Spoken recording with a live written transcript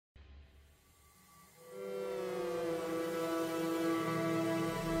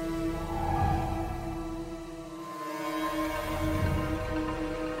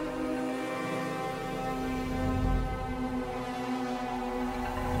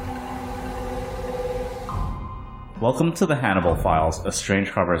Welcome to the Hannibal Files, a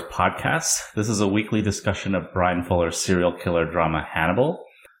Strange Harvest podcast. This is a weekly discussion of Brian Fuller's serial killer drama Hannibal.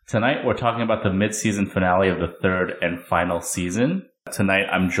 Tonight we're talking about the mid-season finale of the third and final season. Tonight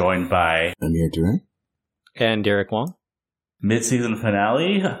I'm joined by Amir Duran and Derek Wong. Mid-season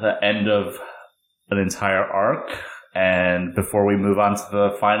finale, the end of an entire arc, and before we move on to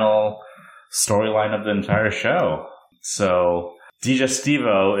the final storyline of the entire show. So,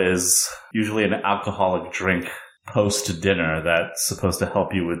 Digestivo is usually an alcoholic drink post-dinner that's supposed to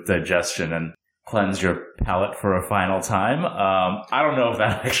help you with digestion and cleanse your palate for a final time. I don't know if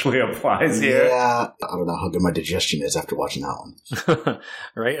that actually applies here. Yeah, I don't know how good my digestion is after watching that one.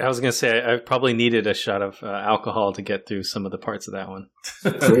 Right? I was going to say, I probably needed a shot of alcohol to get through some of the parts of that one.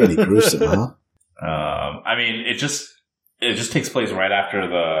 Pretty gruesome, huh? I mean, it just takes place right after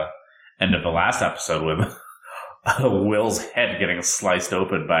the end of the last episode with Will's head getting sliced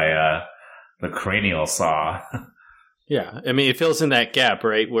open by the cranial saw. Yeah, I mean, it fills in that gap,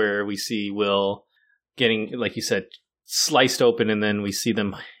 right, where we see Will getting, like you said, sliced open, and then we see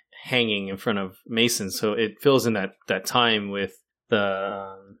them hanging in front of Mason. So it fills in that time with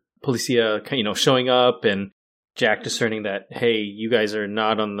the policia, showing up and Jack discerning that, hey, you guys are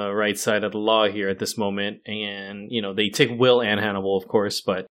not on the right side of the law here at this moment. And, they take Will and Hannibal, of course,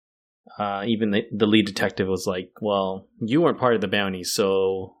 but even the lead detective was like, well, you weren't part of the bounty,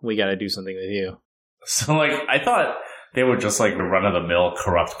 so we got to do something with you. So, I thought they were just run-of-the-mill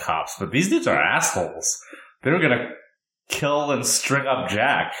corrupt cops, but these dudes are assholes. They were going to kill and string up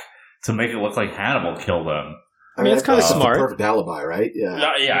Jack to make it look like Hannibal killed him. I mean, it's kind of smart. The perfect alibi, right?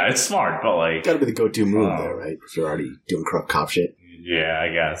 Yeah, it's smart, but gotta be the go-to move there, right? If you're already doing corrupt cop shit. Yeah,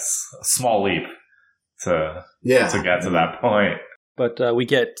 I guess. A small leap to get to that point. But we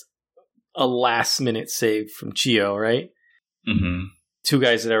get a last-minute save from Chio, right? Mm-hmm. Two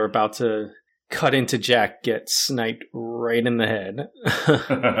guys that are about to cut into Jack get sniped right in the head.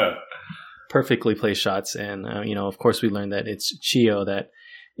 Perfectly placed shots. And, of course we learned that it's Chio that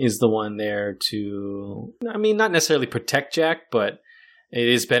is the one there to, not necessarily protect Jack, but it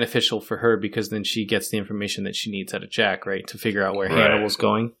is beneficial for her because then she gets the information that she needs out of Jack, right? To figure out where Hannibal's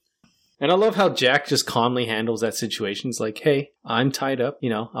going. And I love how Jack just calmly handles that situation. He's like, hey, I'm tied up.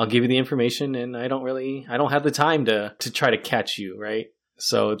 I'll give you the information and I don't have the time to try to catch you, right?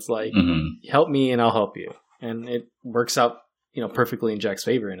 So it's like, help me and I'll help you. And it works out, perfectly in Jack's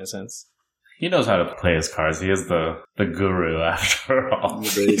favor in a sense. He knows how to play his cards. He is the guru after all.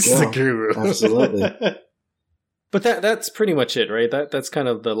 He's the guru. Absolutely. But that's pretty much it, right? That's kind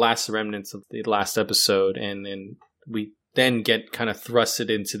of the last remnants of the last episode. And then we get kind of thrusted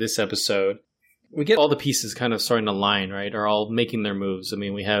into this episode. We get all the pieces kind of starting to line, right? Are all making their moves. I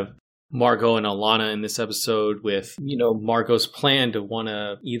mean, we have Margot and Alana in this episode with, Margot's plan to want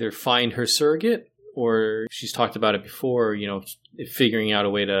to either find her surrogate or she's talked about it before, figuring out a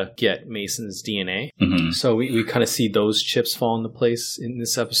way to get Mason's DNA. Mm-hmm. So we kind of see those chips fall into place in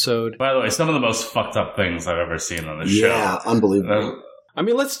this episode. By the way, some of the most fucked up things I've ever seen on this show. Yeah, unbelievable.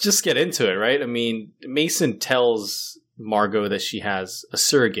 Let's just get into it, right? Mason tells Margot that she has a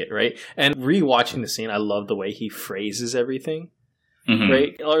surrogate, right? And rewatching the scene, I love the way he phrases everything. Mm-hmm.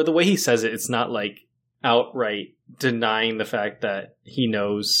 Right? Or the way he says it, it's not outright denying the fact that he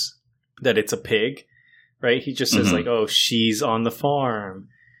knows that it's a pig, right? He just says oh, she's on the farm.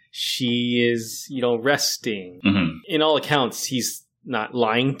 She is, resting. Mm-hmm. In all accounts, he's not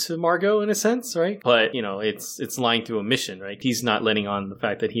lying to Margot in a sense, right? But, it's lying through omission, right? He's not letting on the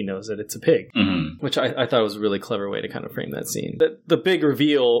fact that he knows that it's a pig, which I thought was a really clever way to kind of frame that scene. The big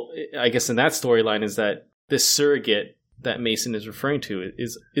reveal, I guess, in that storyline is that this surrogate that Mason is referring to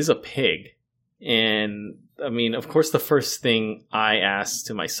is a pig. And of course, the first thing I asked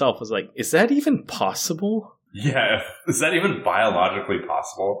to myself was is that even possible? Yeah, is that even biologically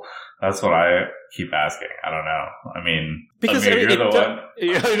possible? That's what I keep asking. I don't know. Because Amir, you're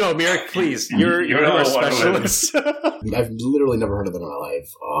the one. Amir, please, you're a specialist. I've literally never heard of it in my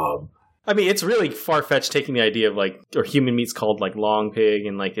life. It's really far-fetched taking the idea of or human meat's called long pig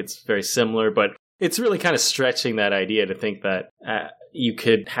and it's very similar, but it's really kind of stretching that idea to think that you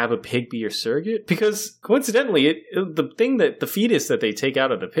could have a pig be your surrogate. Because coincidentally, the fetus that they take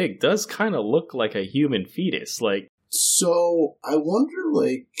out of the pig does kind of look like a human fetus. So I wonder,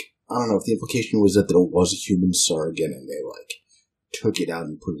 I don't know if the implication was that there was a human surrogate and they took it out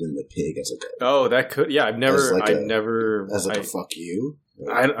and put it in the pig as that could, yeah. I've never fuck you.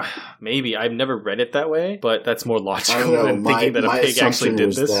 Maybe I've never read it that way, but that's more logical than thinking that a pig actually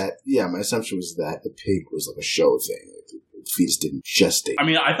did this. My assumption was that the pig was a show thing. It fetus didn't gestate. I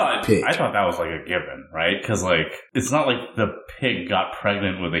mean, I thought that was like a given, right? Because like it's not like the pig got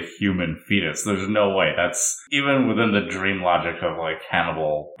pregnant with a human fetus. There's no way. That's even within the dream logic of like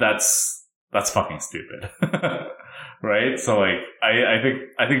Hannibal. That's fucking stupid. Right? So like I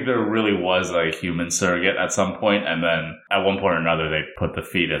think there really was a human surrogate at some point, and then at one point or another they put the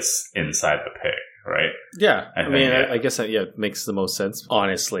fetus inside the pig, right? Yeah. I guess that it makes the most sense.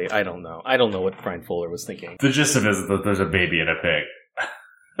 Honestly, I don't know. I don't know what Brian Fuller was thinking. The gist of it is that there's a baby in a pig.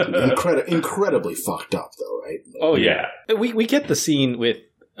 Incredibly fucked up though, right? Oh yeah. We get the scene with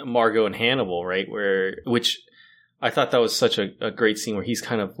Margot and Hannibal, right? Which I thought that was such a great scene where he's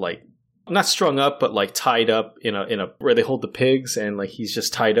kind of like not strung up, but like tied up in a where they hold the pigs, and like he's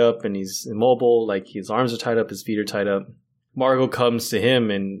just tied up and he's immobile, like his arms are tied up, his feet are tied up. Margot comes to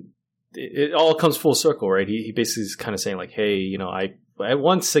him, and it all comes full circle, right? He basically is kind of saying like, hey, you know, I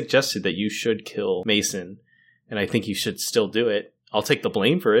once suggested that you should kill Mason, and I think you should still do it. I'll take the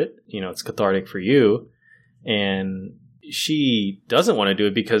blame for it. You know, it's cathartic for you. And she doesn't want to do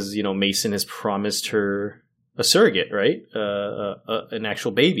it because, you know, Mason has promised her a surrogate, right? An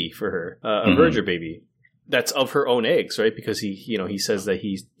actual baby for her, a Verger baby that's of her own eggs, right? Because he says that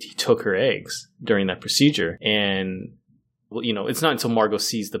he took her eggs during that procedure. And, well, you know, it's not until Margot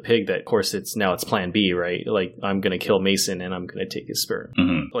sees the pig that, of course, it's plan B, right? Like, I'm going to kill Mason and I'm going to take his sperm.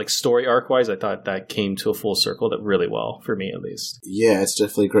 Mm-hmm. Like, story arc wise, I thought that came to a full circle that really well, for me at least. Yeah, it's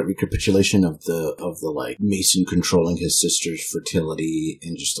definitely a great recapitulation of the like Mason controlling his sister's fertility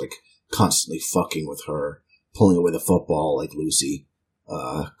and just like constantly fucking with her, pulling away the football like Lucy,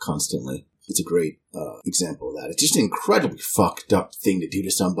 constantly. It's a great example of that. It's just an incredibly fucked up thing to do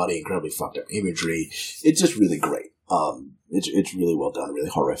to somebody, incredibly fucked up imagery. It's just really great. It's really well done, really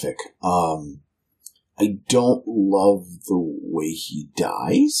horrific. I don't love the way he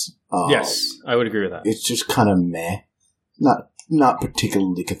dies. Yes, I would agree with that. It's just kind of meh. Not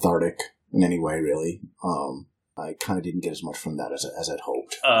particularly cathartic in any way, really. I kind of didn't get as much from that as I'd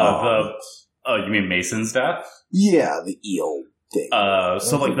hoped. You mean Mason's death? Yeah, the eel thing.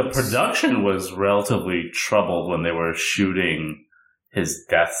 So like the production was relatively troubled when they were shooting his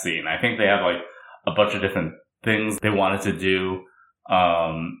death scene. I think they had like a bunch of different things they wanted to do,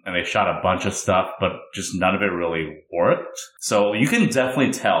 and they shot a bunch of stuff, but just none of it really worked. So you can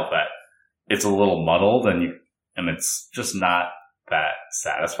definitely tell that it's a little muddled, and it's just not that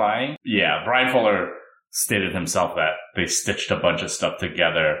satisfying. Yeah, Brian Fuller stated himself that they stitched a bunch of stuff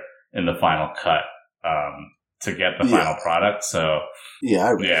together in the final cut to get the final product. So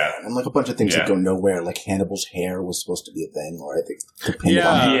I read that. And like a bunch of things that go nowhere, like Hannibal's hair was supposed to be a thing, or I think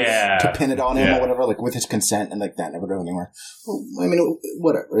to pin it on him or whatever, like with his consent, and like that never go anywhere. Well, I mean,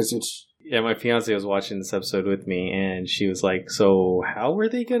 whatever. It's yeah, my fiance was watching this episode with me, and she was like, "So how were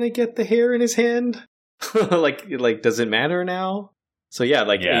they gonna get the hair in his hand? like does it matter now?" So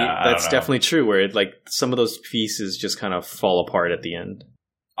that's definitely true. Where like some of those pieces just kind of fall apart at the end.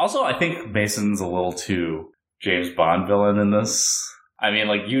 Also, I think Mason's a little too James Bond villain in this. I mean,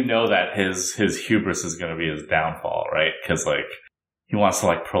 like, you know that his hubris is going to be his downfall, right? Because, like, he wants to,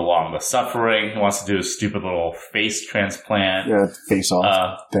 like, prolong the suffering. He wants to do a stupid little face transplant. Yeah,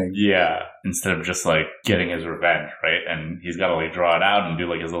 face-off thing. Yeah, instead of just, like, getting his revenge, right? And he's got to, like, draw it out and do,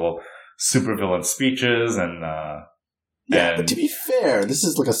 like, his little supervillain speeches and, but to be fair, this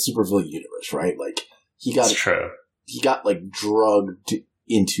is, like, a supervillain universe, right? Like, It's true. He got, like, drugged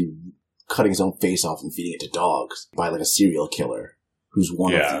into cutting his own face off and feeding it to dogs by like a serial killer who's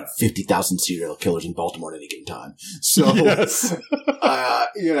one of the 50,000 serial killers in Baltimore at any given time. So, I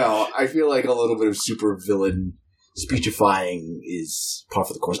feel like a little bit of supervillain speechifying is par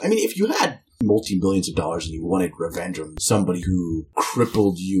for the course. I mean, if you had multi-millions of dollars and you wanted revenge on somebody who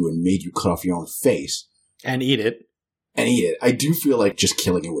crippled you and made you cut off your own face and eat it, I do feel like just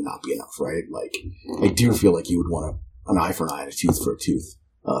killing it would not be enough, right? Like, I do feel like you would want an eye for an eye and a tooth for a tooth.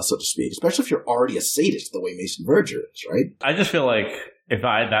 So to speak, especially if you're already a sadist the way Mason Verger is, right? I just feel like if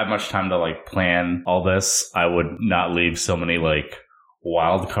I had that much time to like plan all this, I would not leave so many like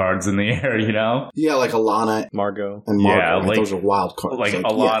wild cards in the air, you know? Yeah, like Alana, Margot. Yeah, like, those are wild cards. Like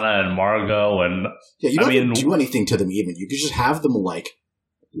Alana and Margot and... Yeah, you don't have to do anything to them even. You could just have them like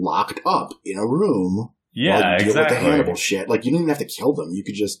locked up in a room. Yeah, exactly. With the Hannibal shit. Like, you don't even have to kill them. You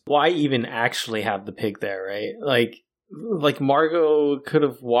could just... Why even actually have the pig there, right? Like Margot could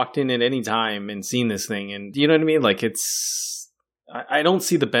have walked in at any time and seen this thing, and you know what I mean? Like, it's... I don't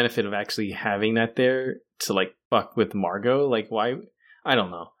see the benefit of actually having that there to, like, fuck with Margot. Like, why? I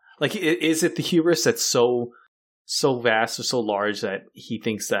don't know. Like, is it the hubris that's so vast or so large that he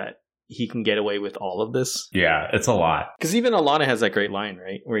thinks that he can get away with all of this. Yeah, it's a lot. Because even Alana has that great line,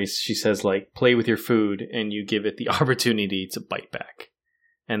 right? Where she says, like, play with your food and you give it the opportunity to bite back.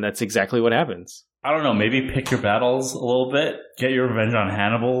 And that's exactly what happens. I don't know, maybe pick your battles a little bit. Get your revenge on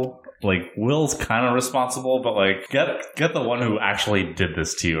Hannibal. Like, Will's kind of responsible, but, like, get the one who actually did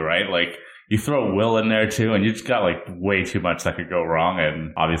this to you, right? Like, you throw Will in there, too, and you just got, like, way too much that could go wrong,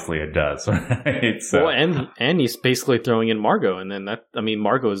 and obviously it does, right? So, well, and he's basically throwing in Margot, and then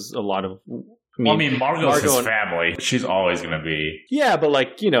Margot's a lot of... Margot's his family. She's always going to be... Yeah, but,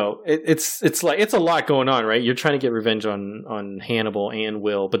 like, you know, it's like, it's a lot going on, right? You're trying to get revenge on Hannibal and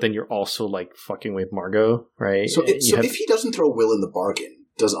Will, but then you're also, like, fucking with Margot, right? So if he doesn't throw Will in the bargain,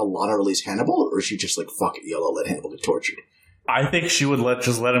 does Alana release Hannibal, or is she just like, fuck it, I'll let Hannibal get tortured? I think she would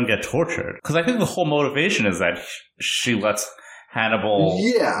just let him get tortured. Because I think the whole motivation is that she lets Hannibal...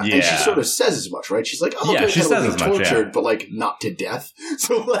 Yeah, and she sort of says as much, right? She's like, oh, okay, she says as much, tortured, but, like, not to death.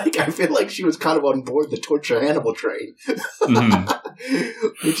 So, like, I feel like she was kind of on board the torture Hannibal train.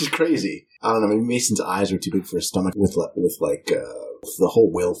 Mm-hmm. Which is crazy. I don't know, maybe Mason's eyes were too big for his stomach with the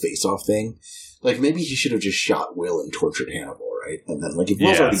whole Will face-off thing. Like, maybe he should have just shot Will and tortured Hannibal, right? And then, like, if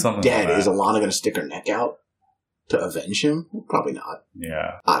Will's already dead, is Alana going to stick her neck out to avenge him? Probably not.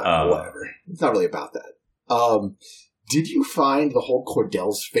 Yeah. I don't know, whatever. It's not really about that. Did you find the whole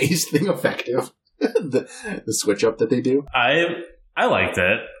Cordell's face thing effective? the switch up that they do? I liked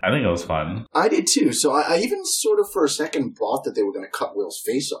it. I think it was fun. I did too. So I even sort of for a second thought that they were going to cut Will's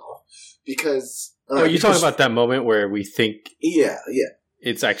face off because... you're talking about that moment where we think... Yeah.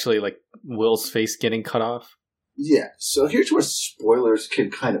 It's actually like Will's face getting cut off? Yeah. So here's where spoilers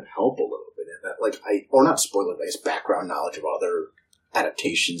can kind of help a little bit in that. Like, or not spoiler, but it's background knowledge of other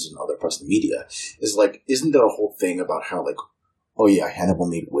adaptations and other parts of the media. Is like, isn't there a whole thing about how, like, oh yeah, Hannibal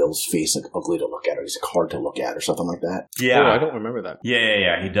made Will's face like ugly to look at, or he's like hard to look at, or something like that? Yeah. Oh, I don't remember that.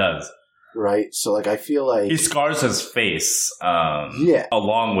 Yeah, he does. Right? So, like, I feel like... He scars his face,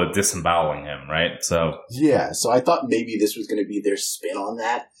 along with disemboweling him, right? So... Yeah, so I thought maybe this was going to be their spin on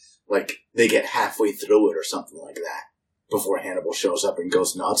that. Like, they get halfway through it or something like that before Hannibal shows up and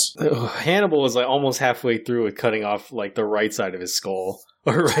goes nuts. Hannibal was, like, almost halfway through with cutting off, like, the right side of his skull,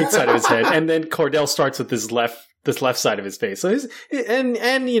 or right side of his head, and then Cordell starts with this left side of his face. So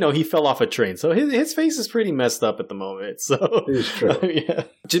and you know, he fell off a train. So his face is pretty messed up at the moment. So it is true. Yeah.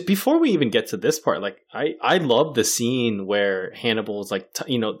 Just before we even get to this part, like I love the scene where Hannibal is like,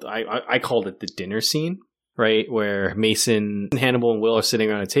 I called it the dinner scene, right? Where Mason, Hannibal, and Will are sitting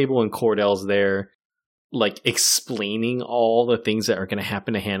around a table, and Cordell's there, like explaining all the things that are going to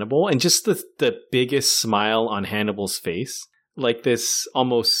happen to Hannibal, and just the biggest smile on Hannibal's face. Like this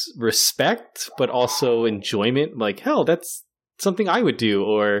almost respect, but also enjoyment. Like, hell, that's something I would do,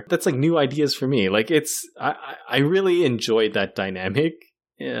 or that's like new ideas for me. Like, I really enjoyed that dynamic.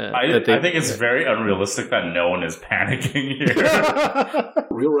 Yeah, I think it's very unrealistic that no one is panicking here.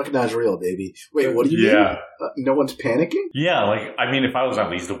 Real recognize real, baby. Wait, what do you mean? No one's panicking? Yeah, like, I mean, if I was at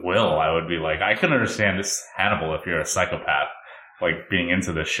least Will, I would be like, I can understand this Hannibal if you're a psychopath. Like, being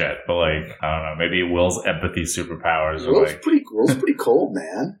into this shit, but, like, I don't know, maybe Will's empathy superpowers are Will's pretty cold,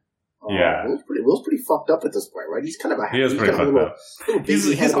 man. Yeah. Will's pretty fucked up at this point, right? He's kind of he is pretty fucked up.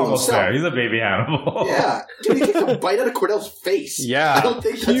 He's almost there. He's a baby Hannibal. Yeah. Dude, he takes a bite out of Cordell's face. Yeah. I don't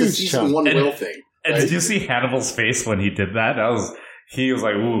think that's a season 1 Will thing. And did you see Hannibal's face when he did that? He was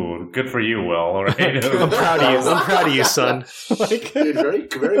like, ooh, good for you, Will. Right? I'm proud of you. I'm proud of you, son. Like, dude, very,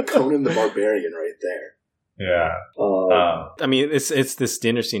 very Conan the Barbarian right there. Yeah. I mean, it's this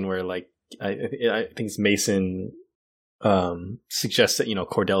dinner scene where, like, I think it's Mason suggests that, you know,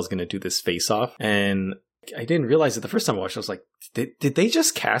 Cordell's going to do this face-off, and I didn't realize it the first time I watched. I was like, did they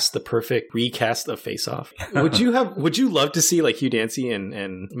just cast the perfect recast of Face Off? Would you love to see, like, Hugh Dancy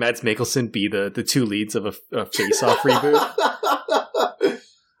and Mads Mikkelsen be the two leads of a Face Off reboot?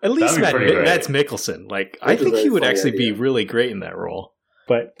 At least Mads Mikkelsen. Like, I think he would actually be really great in that role.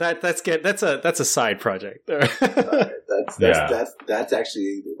 But that's a side project. That's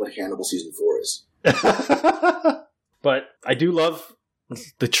actually what Hannibal season 4 is. But I do love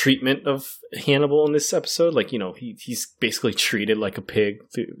the treatment of Hannibal in this episode. Like, you know, he's basically treated like a pig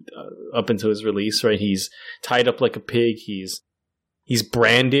up until his release, right? He's tied up like a pig. He's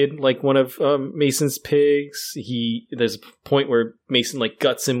branded like one of Mason's pigs. There's a point where Mason like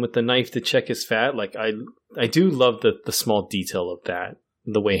guts him with the knife to check his fat. Like, I do love the small detail of that.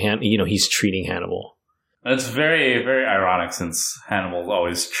 The way he's treating Hannibal. It's very, very ironic since Hannibal's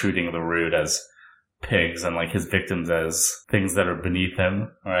always treating the Rude as pigs and like his victims as things that are beneath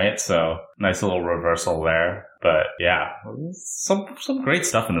him, right? So nice little reversal there. But yeah, some great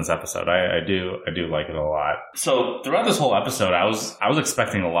stuff in this episode. I do like it a lot. So throughout this whole episode, I was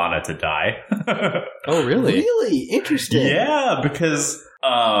expecting Alana to die. Oh, really? Really interesting. Yeah, because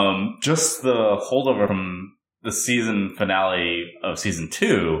just the holdover from the season finale of season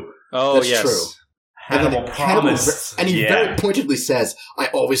 2. Oh, That's yes. true. Hannibal promised. And he very pointedly says, I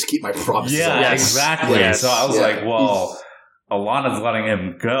always keep my promises. Yeah, Yes. exactly. Yes. So I was like, well, Alana's letting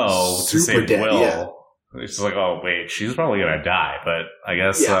him go to Super save dead, Will. yeah. It's like, oh, wait, she's probably going to die. But I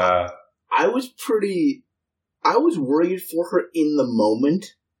guess... Yeah. I was worried for her in the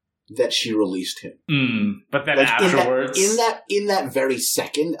moment that she released him. But then Like, afterwards... In that very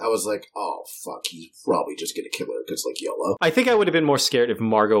second, I was like, oh, fuck, he's probably just going to kill her because, like, YOLO. I think I would have been more scared if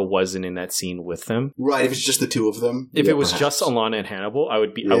Margot wasn't in that scene with them. Right, if it's just the two of them. If yeah, it was perhaps. just Alana and Hannibal, I would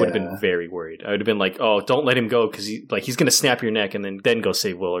have been very worried. I would have been like, oh, don't let him go because he's going to snap your neck and then go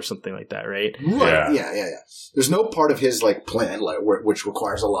save Will or something like that, right? Right, yeah. There's no part of his, like, plan which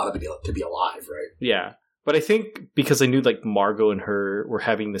requires Alana to be alive, right? Yeah. But I think because I knew like Margot and her were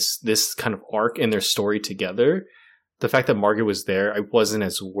having this kind of arc in their story together, the fact that Margot was there, I wasn't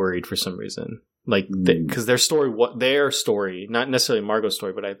as worried for some reason. Like, because their story, not necessarily Margot's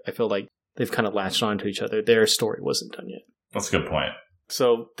story, but I feel like they've kind of latched on to each other. Their story wasn't done yet. That's a good point.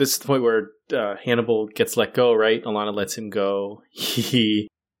 So this is the point where Hannibal gets let go, right? Alana lets him go. He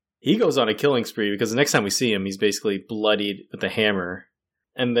goes on a killing spree because the next time we see him, he's basically bloodied with a hammer.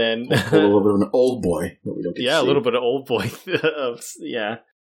 And then a little bit of an old boy that we don't get to see. a little bit of old boy. Yeah.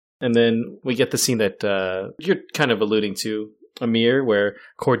 And then we get the scene that you're kind of alluding to, Amir, where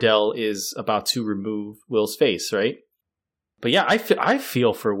Cordell is about to remove Will's face, right? But yeah, I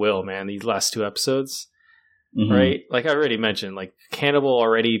feel for Will, man, these last 2 episodes, right? Like I already mentioned, like Hannibal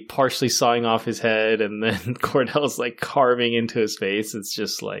already partially sawing off his head, and then Cordell's like carving into his face. It's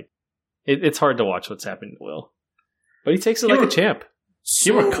just like, it's hard to watch what's happening to Will. But he takes it like a champ.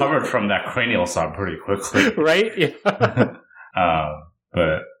 He recovered from that cranial saw pretty quickly. Right? Yeah.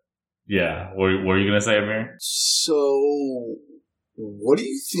 But, yeah. What were you going to say, Amir? So, what do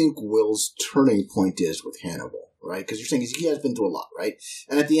you think Will's turning point is with Hannibal, right? Because you're saying he has been through a lot, right?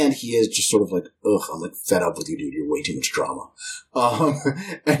 And at the end, he is just sort of like, ugh, I'm like fed up with you, dude. You're way too much drama.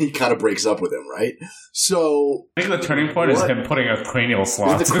 And he kind of breaks up with him, right? So, I think the turning point is him putting a cranial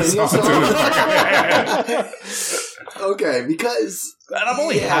saw Is to the his cranial head. okay, because... And I'm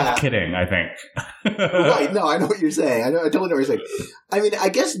only half kidding, I think. Right, no, I know what you're saying. I totally know what you're saying. I mean, I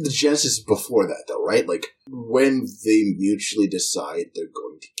guess the genesis is before that, though, right? Like, when they mutually decide they're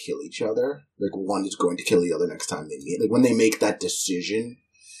going to kill each other, like, one is going to kill the other next time they meet. Like, when they make that decision,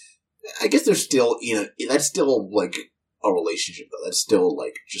 I guess they're still, that's still, like, a relationship, though. That's still,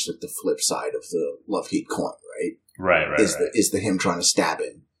 like, just, like, the flip side of the love-hate coin, right? Right. Is the him trying to stab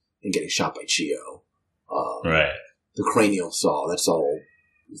him and getting shot by Chio. Right. The cranial saw, is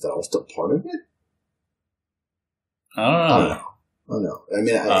that all still part of it? I don't know. I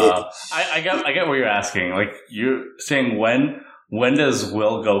mean, I get what you're asking. Like, you're saying when does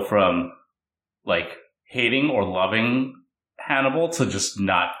Will go from, like, hating or loving Hannibal to just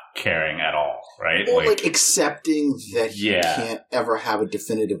not caring at all, right? Or, like accepting that he can't ever have a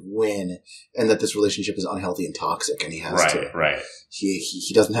definitive win and that this relationship is unhealthy and toxic and he has to. Right.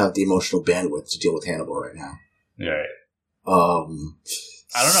 He doesn't have the emotional bandwidth to deal with Hannibal right now. Right.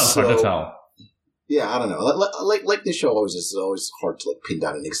 I don't know. It's hard to tell. Yeah, I don't know. Like this show always is, it's always hard to like pin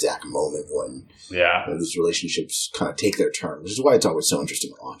down an exact moment when these relationships kind of take their turn, which is why it's always so interesting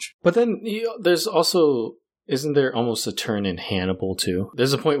to watch. But then there's also, isn't there almost a turn in Hannibal too?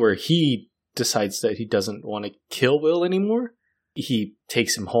 There's a point where he decides that he doesn't want to kill Will anymore. He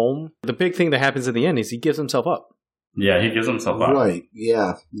takes him home. The big thing that happens at the end is he gives himself up. Yeah, he gives himself up. Right,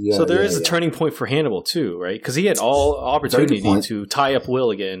 yeah. So there is a turning point for Hannibal too, right? Because he had all opportunity to tie up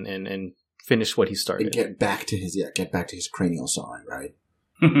Will again and finish what he started. And get back to his cranial sawing, right?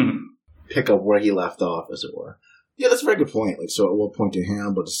 Pick up where he left off, as it were. Yeah, that's a very good point. Like, so at what point did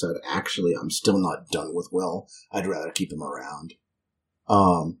Hannibal decide, actually, I'm still not done with Will. I'd rather keep him around.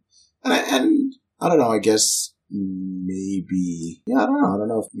 And I don't know, I guess maybe, I don't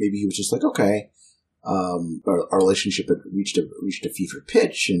know if maybe he was just like, okay, our relationship had reached a fever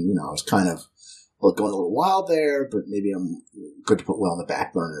pitch, and, I was kind of going a little wild there, but maybe I'm good to put Will on the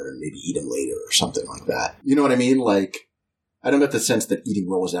back burner and maybe eat him later or something like that. You know what I mean? Like, I don't get the sense that eating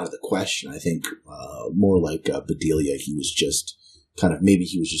Will was out of the question. I think more like Bedelia, he was just kind of, maybe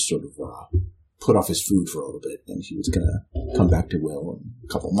he was just sort of put off his food for a little bit, and he was going to come back to Will in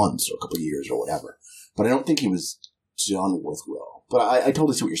a couple months or a couple years or whatever. But I don't think he was done with Will. But I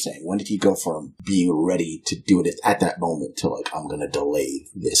totally see what you're saying. When did he go from being ready to do it at that moment to like, I'm going to delay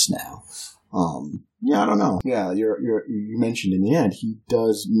this now? Yeah, I don't know. Yeah, you mentioned in the end, he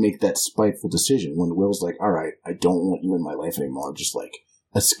does make that spiteful decision when Will's like, all right, I don't want you in my life anymore. Just like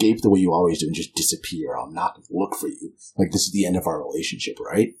escape the way you always do and just disappear. I'll not look for you. Like, this is the end of our relationship,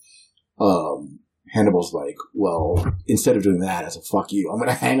 right? Hannibal's like, well, instead of doing that as a fuck you, I'm going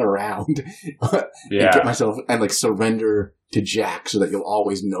to hang around and get myself and like surrender to Jack so that you'll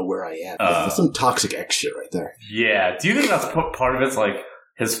always know where I am. That's some toxic X shit right there. Yeah. Do you think that's part of it's like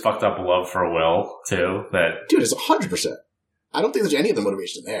his fucked up love for Will too? That dude, it's 100%. I don't think there's any of the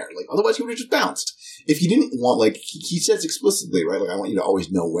motivation there. Like, otherwise he would have just bounced. If he didn't want, like, he says explicitly, right? Like, I want you to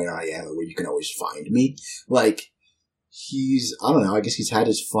always know where I am and where you can always find me. Like, I don't know, I guess he's had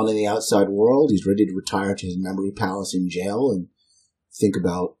his fun in the outside world. He's ready to retire to his memory palace in jail and think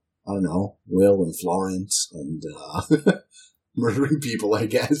about, I don't know, Will and Florence and murdering people, I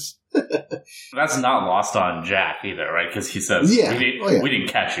guess. That's not lost on Jack either, right? Because he says, we didn't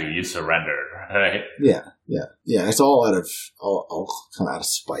catch you, you surrendered, right? Yeah. It's all kind of out of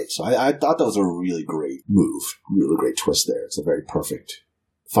spite. So I thought that was a really great move, really great twist there. It's a very perfect,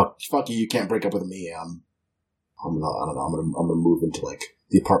 fuck you, you can't break up with me. I'm gonna move into like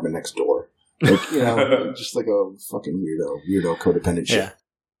the apartment next door. Like, just like a fucking weirdo codependent shit.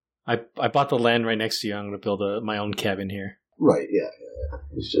 Yeah. I bought the land right next to you. I'm gonna build my own cabin here. Right, yeah.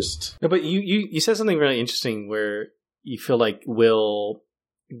 It's just... No, but you said something really interesting where you feel like Will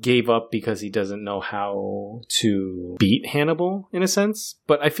gave up because he doesn't know how to beat Hannibal, in a sense.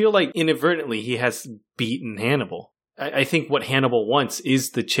 But I feel like inadvertently he has beaten Hannibal. I think what Hannibal wants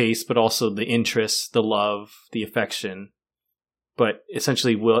is the chase, but also the interest, the love, the affection. But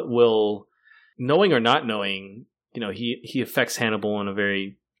essentially Will, knowing or not knowing, he affects Hannibal in a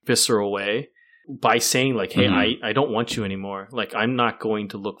very visceral way. By saying like, hey, I don't want you anymore. Like, I'm not going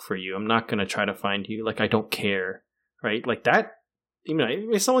to look for you. I'm not going to try to find you. Like, I don't care. Right? Like that,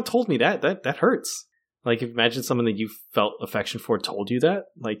 if someone told me that hurts. Like, imagine someone that you felt affection for told you that.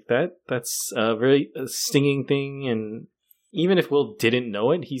 Like, that's a very stinging thing. And even if Will didn't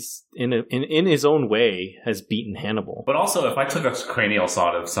know it, he's in his own way has beaten Hannibal. But also, if I took a cranial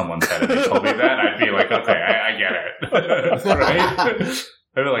saw to someone's head and they told me that, I'd be like, okay, I get it. Right?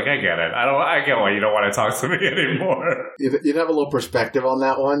 I'd be like, I get it. I get why you don't want to talk to me anymore. You'd have a little perspective on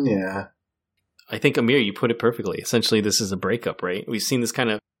that one, yeah. I think, Amir, you put it perfectly. Essentially, this is a breakup, right? We've seen this kind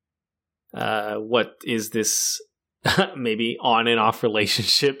of, what is this maybe on and off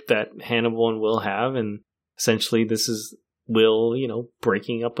relationship that Hannibal and Will have, and essentially this is Will,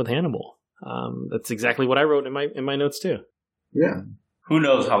 breaking up with Hannibal. That's exactly what I wrote in my notes too. Yeah. Who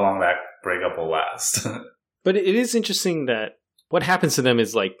knows how long that breakup will last? But it is interesting that what happens to them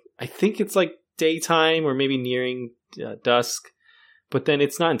is like, I think it's like daytime or maybe nearing dusk, but then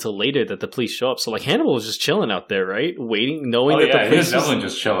it's not until later that the police show up. So like Hannibal is just chilling out there, right? Waiting, knowing that the police is definitely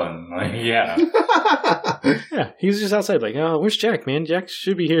just chilling. Like, yeah. Yeah, he was just outside like, oh, where's Jack, man? Jack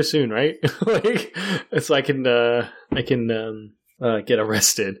should be here soon, right? Like, so I can get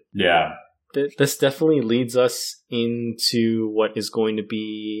arrested. Yeah. This definitely leads us into what is going to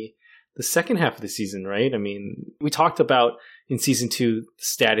be the second half of the season, right? I mean, we talked about in season 2, the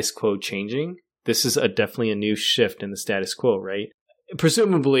status quo changing. This is definitely a new shift in the status quo, right?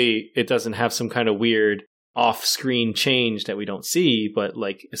 Presumably, it doesn't have some kind of weird off-screen change that we don't see, but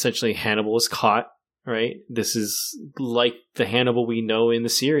like essentially Hannibal is caught, right? This is like the Hannibal we know in the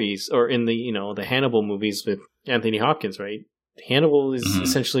series or in the, the Hannibal movies with Anthony Hopkins, right? Hannibal is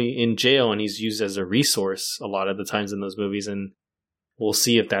essentially in jail and he's used as a resource a lot of the times in those movies, and we'll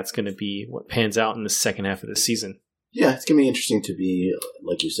see if that's going to be what pans out in the second half of the season. Yeah, it's going to be interesting to be,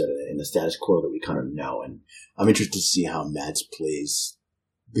 like you said, in the status quo that we kind of know. And I'm interested to see how Mads plays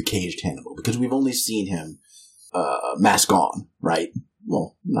the caged Hannibal, because we've only seen him mask on, right?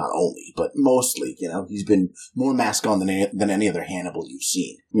 Well, not only, but mostly, he's been more mask on than any other Hannibal you've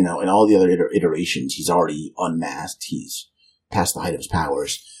seen. In all the other iterations, he's already unmasked. He's past the height of his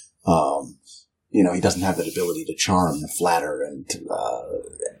powers. He doesn't have that ability to charm and flatter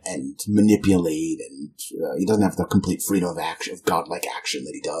and manipulate, and he doesn't have the complete freedom of godlike action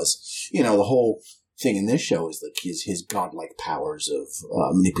that he does. The whole thing in this show is like his godlike powers of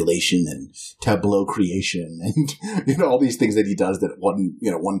manipulation and tableau creation and all these things that he does that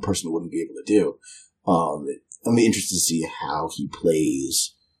one person wouldn't be able to do. I'm interested to see how he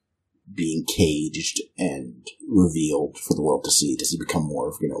plays being caged and revealed for the world to see. Does he become more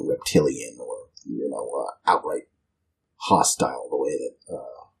of reptilian or outright hostile the way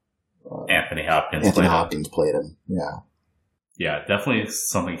that Anthony Hopkins played him? Yeah. Yeah, definitely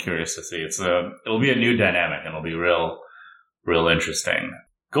something curious to see. It'll be a new dynamic, and it'll be real real interesting.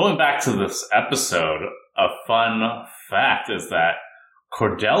 Going back to this episode, a fun fact is that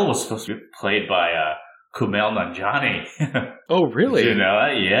Cordell was supposed to be played by Kumail Nanjiani. Oh, really? Did you know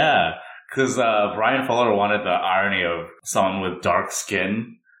that? Yeah. Because Brian Fuller wanted the irony of someone with dark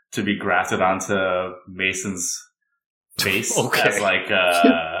skin to be grafted onto Mason's face as like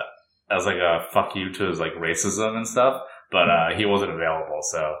a fuck you to his like racism and stuff. But he wasn't available,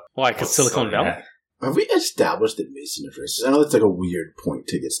 so why? Because Silicon Valley. Have we established that Mason is racist? I know that's like a weird point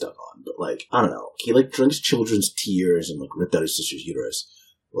to get stuck on, but like, I don't know. He like drinks children's tears and like ripped out his sister's uterus.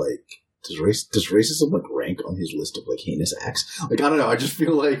 Like, does racism like rank on his list of like heinous acts? Like, I don't know. I just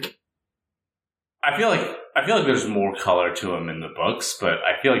feel like I feel like there's more color to him in the books, but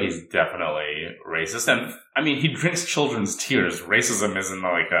I feel like he's definitely racist. And I mean, he drinks children's tears. Racism isn't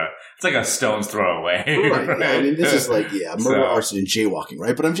it's like a stone's throw away. Right. Yeah, I mean, this is like murder, arson, and jaywalking,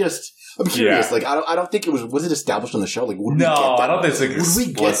 right? But I'm curious. Yeah. Like, I don't think it was it established on the show? Like, would we get that? I don't think it's like would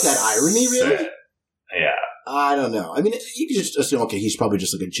we get that irony? Really? Yeah. I don't know. I mean, you can just assume, okay, he's probably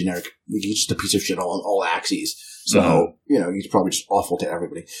just like a generic, he's just a piece of shit on all axes. So, he's probably just awful to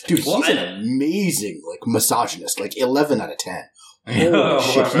everybody. Dude, he's an amazing, like, misogynist. Like, 11 out of 10. Holy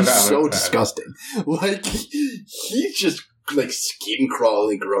shit, he's so disgusting. Like, he's just, like, skin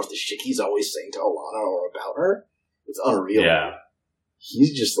crawling gross. The shit he's always saying to Alana or about her. It's unreal. Yeah.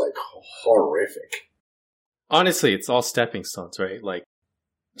 He's just, like, horrific. Honestly, it's all stepping stones, right? Like,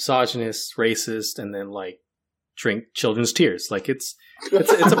 misogynist, racist, and then, like, drink children's tears. Like, it's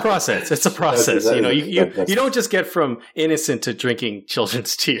a process. It's a process. You don't just get from innocent to drinking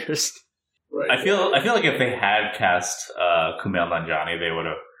children's tears. Right. I feel like if they had cast Kumail Nanjiani, they would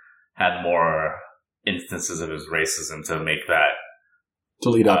have had more instances of his racism to make that to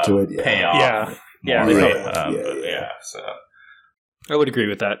lead up to it. Yeah. Pay off. Yeah. So I would agree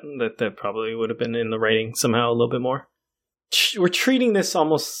with that. That probably would have been in the writing somehow a little bit more. We're treating this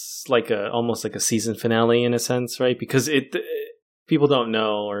almost like a season finale in a sense, right? Because people don't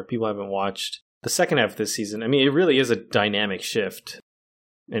know or people haven't watched the second half of this season. I mean, it really is a dynamic shift,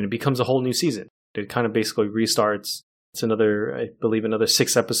 and it becomes a whole new season. It kind of basically restarts. It's another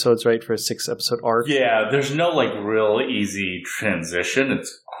 6 episodes, right, for a 6-episode arc. Yeah, there's no like real easy transition.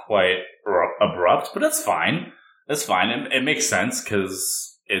 It's quite abrupt, but it's fine. It's fine. It makes sense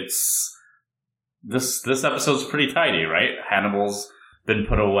because it's. This episode's pretty tidy, right? Hannibal's been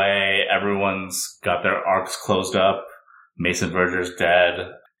put away. Everyone's got their arcs closed up. Mason Verger's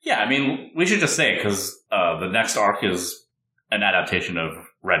dead. Yeah, I mean, we should just say it because the next arc is an adaptation of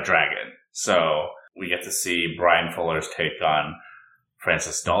Red Dragon. So we get to see Brian Fuller's take on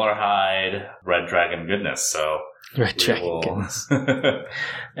Francis Dollarhide, Red Dragon goodness. So Red Dragon goodness.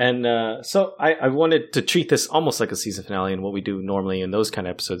 And so I wanted to treat this almost like a season finale, and what we do normally in those kind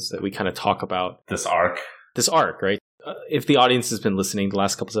of episodes that we kind of talk about this arc, right? If the audience has been listening the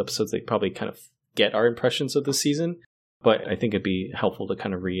last couple of episodes, they probably kind of get our impressions of this season. But I think it'd be helpful to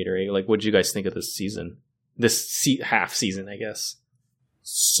kind of reiterate, like, what did you guys think of this season? This half season, I guess.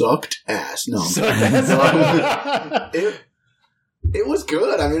 Sucked ass. No. It was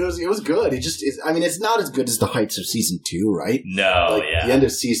good. I mean, it was good. It's not as good as the heights of season 2, right? No, The end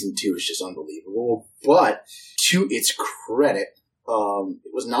of season 2 is just unbelievable. But to its credit,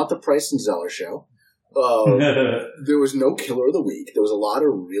 it was not the Price and Zeller show. There was no killer of the week. There was a lot of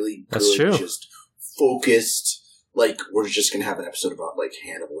really good, just focused. Like, we're just gonna have an episode about like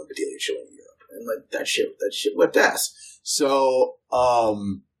Hannibal and Bedelia chilling in Europe, and like that shit whipped ass. So,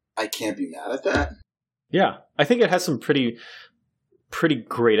 I can't be mad at that. Yeah, I think it has some pretty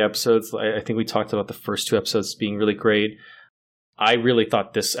great episodes. I think we talked about the first 2 episodes being really great. I really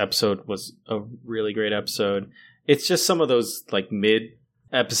thought this episode was a really great episode. It's just some of those like mid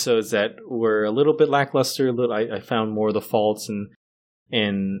episodes that were a little bit lackluster. I found more of the faults,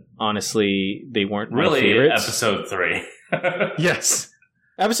 and honestly, they weren't really my favorites. Episode 3. Yes.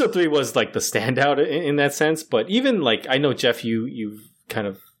 Episode 3 was like the standout in that sense, but even like, I know Jeff, you've kind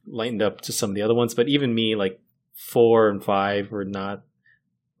of lightened up to some of the other ones, but even me, like 4 and 5 were not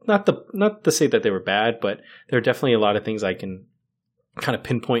to say that they were bad, but there are definitely a lot of things I can kind of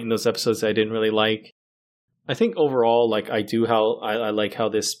pinpoint in those episodes that I didn't really like. I think overall, like I like how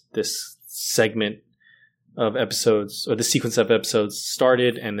this segment of episodes, or the sequence of episodes,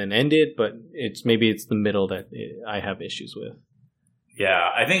 started and then ended, but it's the middle that I have issues with. Yeah,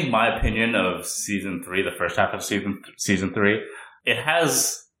 I think my opinion of season 3, the first half of season 3, it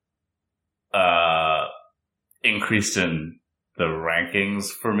has increased in the rankings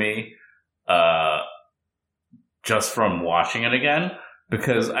for me just from watching it again,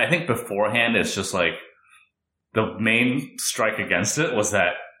 because I think beforehand it's just like the main strike against it was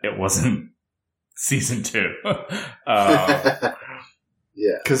that it wasn't season 2.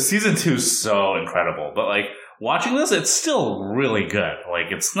 Yeah. Because season 2 is so incredible. But, like, watching this, it's still really good.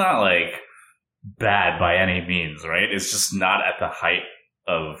 Like, it's not, like, bad by any means, right? It's just not at the height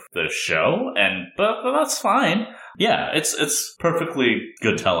of the show, but that's fine. Yeah, it's perfectly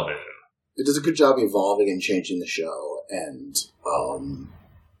good television. It does a good job evolving and changing the show and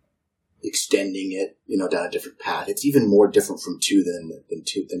extending it, down a different path. It's even more different from 2 than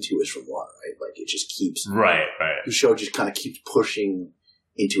 2 is from 1, right? Like it just keeps right. The show just kind of keeps pushing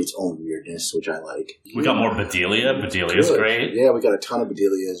into its own weirdness, which I like. We got more Bedelia. Bedelia's good. Great. Yeah, we got a ton of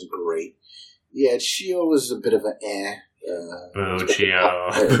Bedelia's great. Yeah, Chio was a bit of an Boo,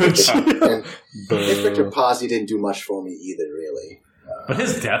 Chio. And Inspector Pazzi didn't do much for me either, really. But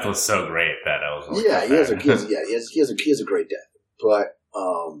his death was so great that I was like, yeah, he has a great death. But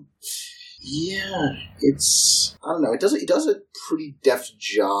it's I don't know. It does a pretty deft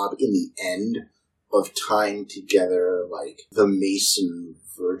job in the end of tying together like the Mason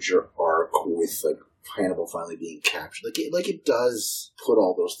Verger arc with like Hannibal finally being captured. Like it does put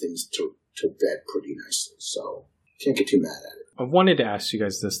all those things to bed pretty nicely. So can't get too mad at it. I wanted to ask you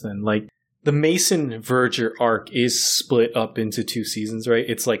guys this then. Like, the Mason Verger arc is split up into 2 seasons, right?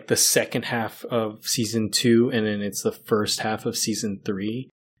 It's like the second half of season 2, and then it's the first half of season 3.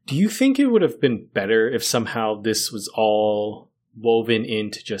 Do you think it would have been better if somehow this was all woven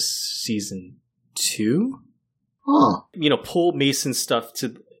into just season 2? Huh. Pull Mason stuff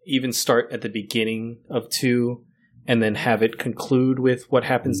to even start at the beginning of 2, and then have it conclude with what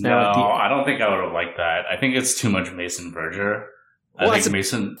happens now at the end? I don't think I would have liked that. I think it's too much Mason Verger. It's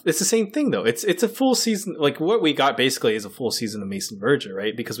the same thing, though. It's a full season. Like, what we got basically is a full season of Mason Verger,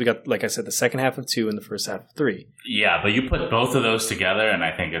 right? Because we got, like I said, the second half of 2 and the first half of 3. Yeah, but you put both of those together, and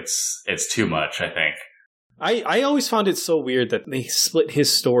I think it's too much, I think. I always found it so weird that they split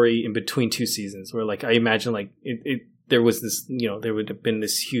his story in between 2 seasons, where, like, I imagine, like, there was this, there would have been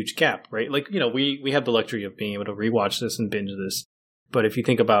this huge gap, right? Like, we have the luxury of being able to rewatch this and binge this. But if you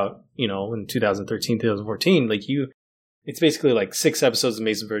think about, in 2013, 2014, like, it's basically like 6 episodes of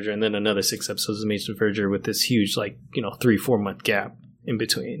Mason Verger and then another 6 episodes of Mason Verger with this huge, like, 3-4 month gap in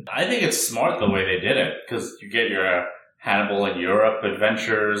between. I think it's smart the way they did it, because you get your Hannibal in Europe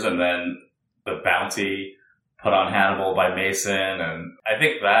adventures and then the bounty put on Hannibal by Mason, and I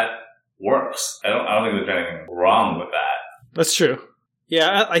think that works. I don't think there's anything wrong with that. That's true.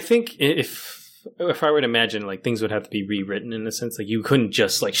 Yeah, I think if I were to imagine, like, things would have to be rewritten in a sense. Like, you couldn't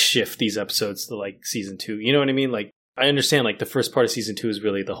just, like, shift these episodes to, like, season 2. You know what I mean? Like, I understand, like, the first part of season 2 is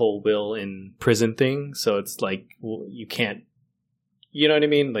really the whole Will in prison thing. So it's like, well, you can't, you know what I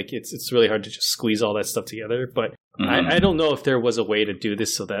mean? Like, it's really hard to just squeeze all that stuff together. But I don't know if there was a way to do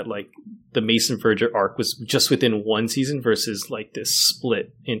this so that, like, the Mason Verger arc was just within 1 season versus, like, this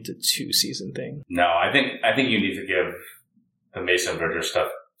split into 2 season thing. No, I think you need to give the Mason Verger stuff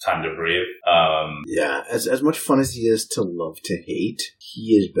time to breathe. Yeah, as much fun as he is to love to hate,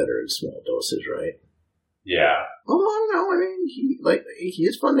 he is better in small doses, right? Yeah. Oh, I don't know. I mean, he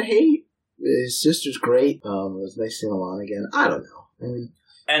is fun to hate. His sister's great. It was nice seeing Alana again. I don't know. I mean,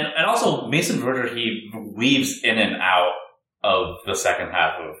 and also Mason Verger, he weaves in and out of the second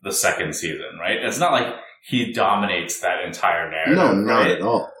half of the second season, right? It's not like he dominates that entire narrative. No, not right? at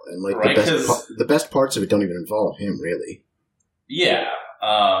all. And like right? the best parts of it don't even involve him, really. Yeah,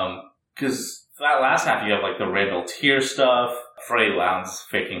 because that last half you have like the Randall Tier stuff, Freddie Lowndes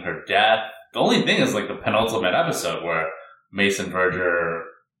faking her death. The only thing is like the penultimate episode where Mason Verger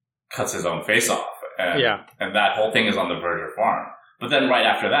cuts his own face off. And that whole thing is on the Verger farm. But then right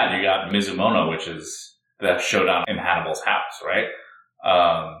after that, you got Mizumono, which is the showdown in Hannibal's house, right?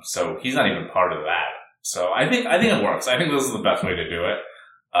 So he's not even part of that. So I think it works. I think this is the best way to do it.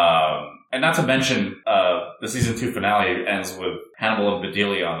 And not to mention, the season 2 finale ends with Hannibal and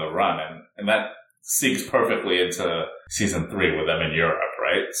Bedelia on the run, and that sinks perfectly into season 3 with them in Europe,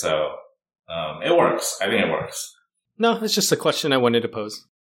 right? So it works. I think it works. No, it's just a question I wanted to pose.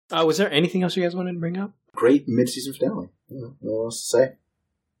 Was there anything else you guys wanted to bring up? Great mid-season finale. What else to say?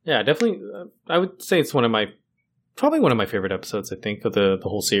 Yeah, definitely. I would say it's probably one of my favorite episodes, I think, of the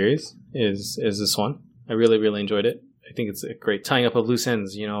whole series is this one. I really, really enjoyed it. I think it's a great tying up of loose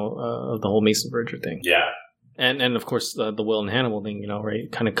ends, of the whole Mason Verger thing. Yeah. And of course, the Will and Hannibal thing, right?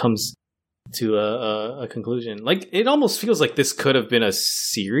 It kind of comes to a conclusion. Like, it almost feels like this could have been a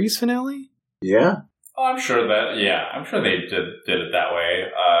series finale. Yeah. Oh, I'm sure they did it that way,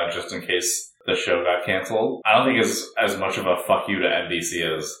 just in case the show got canceled. I don't think it's as much of a fuck you to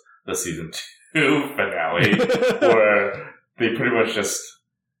NBC as the season 2 finale, where they pretty much just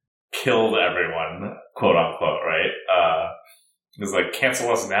killed everyone, quote unquote, right? It's like,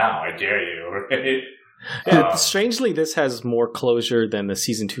 cancel us now, I dare you, right? Yeah, strangely, this has more closure than the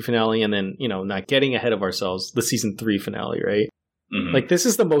season 2 finale, and then, not getting ahead of ourselves, the season 3 finale, right? Mm-hmm. Like, this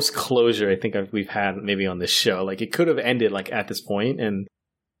is the most closure I think we've had maybe on this show. Like, it could have ended, like, at this point, and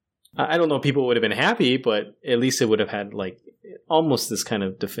I don't know if people would have been happy, but at least it would have had, like, almost this kind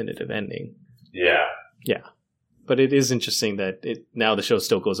of definitive ending. Yeah. Yeah. But it is interesting that now the show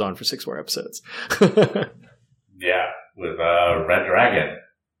still goes on for 6 more episodes. Yeah, with Red Dragon.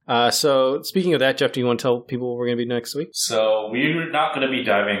 So, speaking of that, Jeff, do you want to tell people what we're going to be next week? So, we're not going to be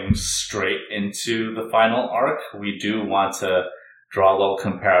diving straight into the final arc. We do want to draw a little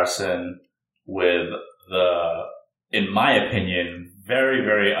comparison with the, in my opinion, very,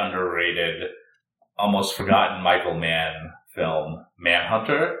 very underrated, almost forgotten Michael Mann film,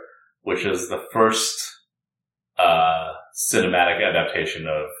 Manhunter, which is the first cinematic adaptation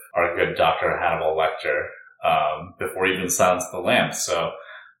of our good Dr. Hannibal Lecter, before he even Silence the Lambs. So,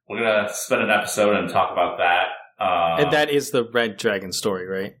 we're going to spend an episode and talk about that. And that is the Red Dragon story,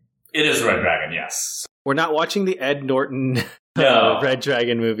 right? It is Red Dragon, yes. We're not watching the Ed Norton Red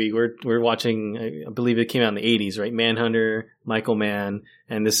Dragon movie. We're watching, I believe it came out in the 80s, right? Manhunter, Michael Mann,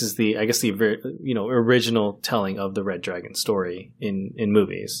 and this is the original telling of the Red Dragon story in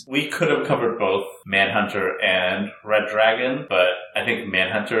movies. We could have covered both Manhunter and Red Dragon, but I think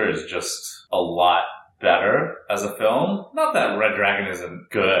Manhunter is just a lot better as a film. Not that Red Dragon isn't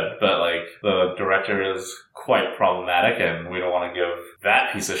good, but like the director is quite problematic and we don't want to give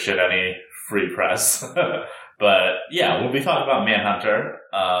that piece of shit any free press. But yeah, we'll be talking about Manhunter,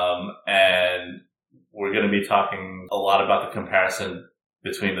 and we're going to be talking a lot about the comparison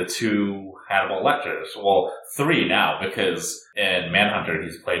between the 2 Hannibal Lecters. Well, 3 now, because in Manhunter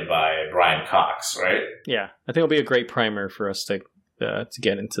he's played by Brian Cox, right? Yeah, I think it'll be a great primer for us to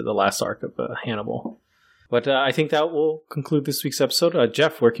get into the last arc of Hannibal. But I think that will conclude this week's episode.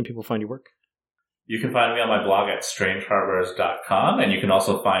 Jeff, where can people find your work? You can find me on my blog at strangeharbors.com, and you can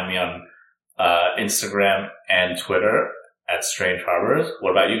also find me on Instagram and Twitter at Strange Harbors.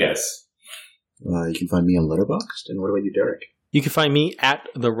 What about you guys? You can find me on Letterboxd. And what about you, Derek? You can find me at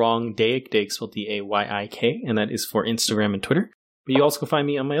The Wrong Dayik, Dayik spelled D-A-Y-I-K, and that is for Instagram and Twitter. But you also can find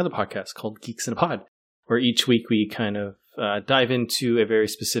me on my other podcast called Geeks in a Pod, where each week we kind of dive into a very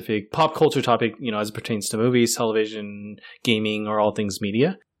specific pop culture topic, as it pertains to movies, television, gaming, or all things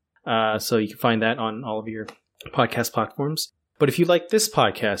media. So you can find that on all of your podcast platforms. But if you like this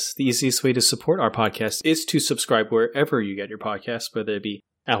podcast, the easiest way to support our podcast is to subscribe wherever you get your podcasts, whether it be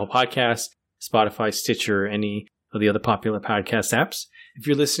Apple Podcasts, Spotify, Stitcher, or any of the other popular podcast apps. If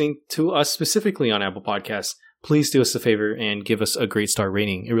you're listening to us specifically on Apple Podcasts, please do us a favor and give us a great star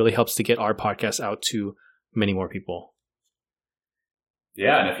rating. It really helps to get our podcast out to many more people.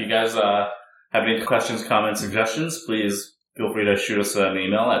 Yeah, and if you guys have any questions, comments, suggestions, please feel free to shoot us an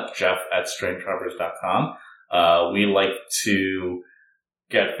email at jeff@strangeharbors.com. We like to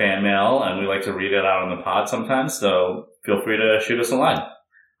get fan mail, and we like to read it out on the pod sometimes, so feel free to shoot us a line.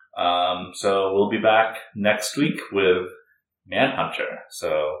 So we'll be back next week with Manhunter.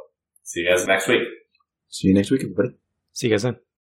 So see you guys next week. See you next week, everybody. See you guys then.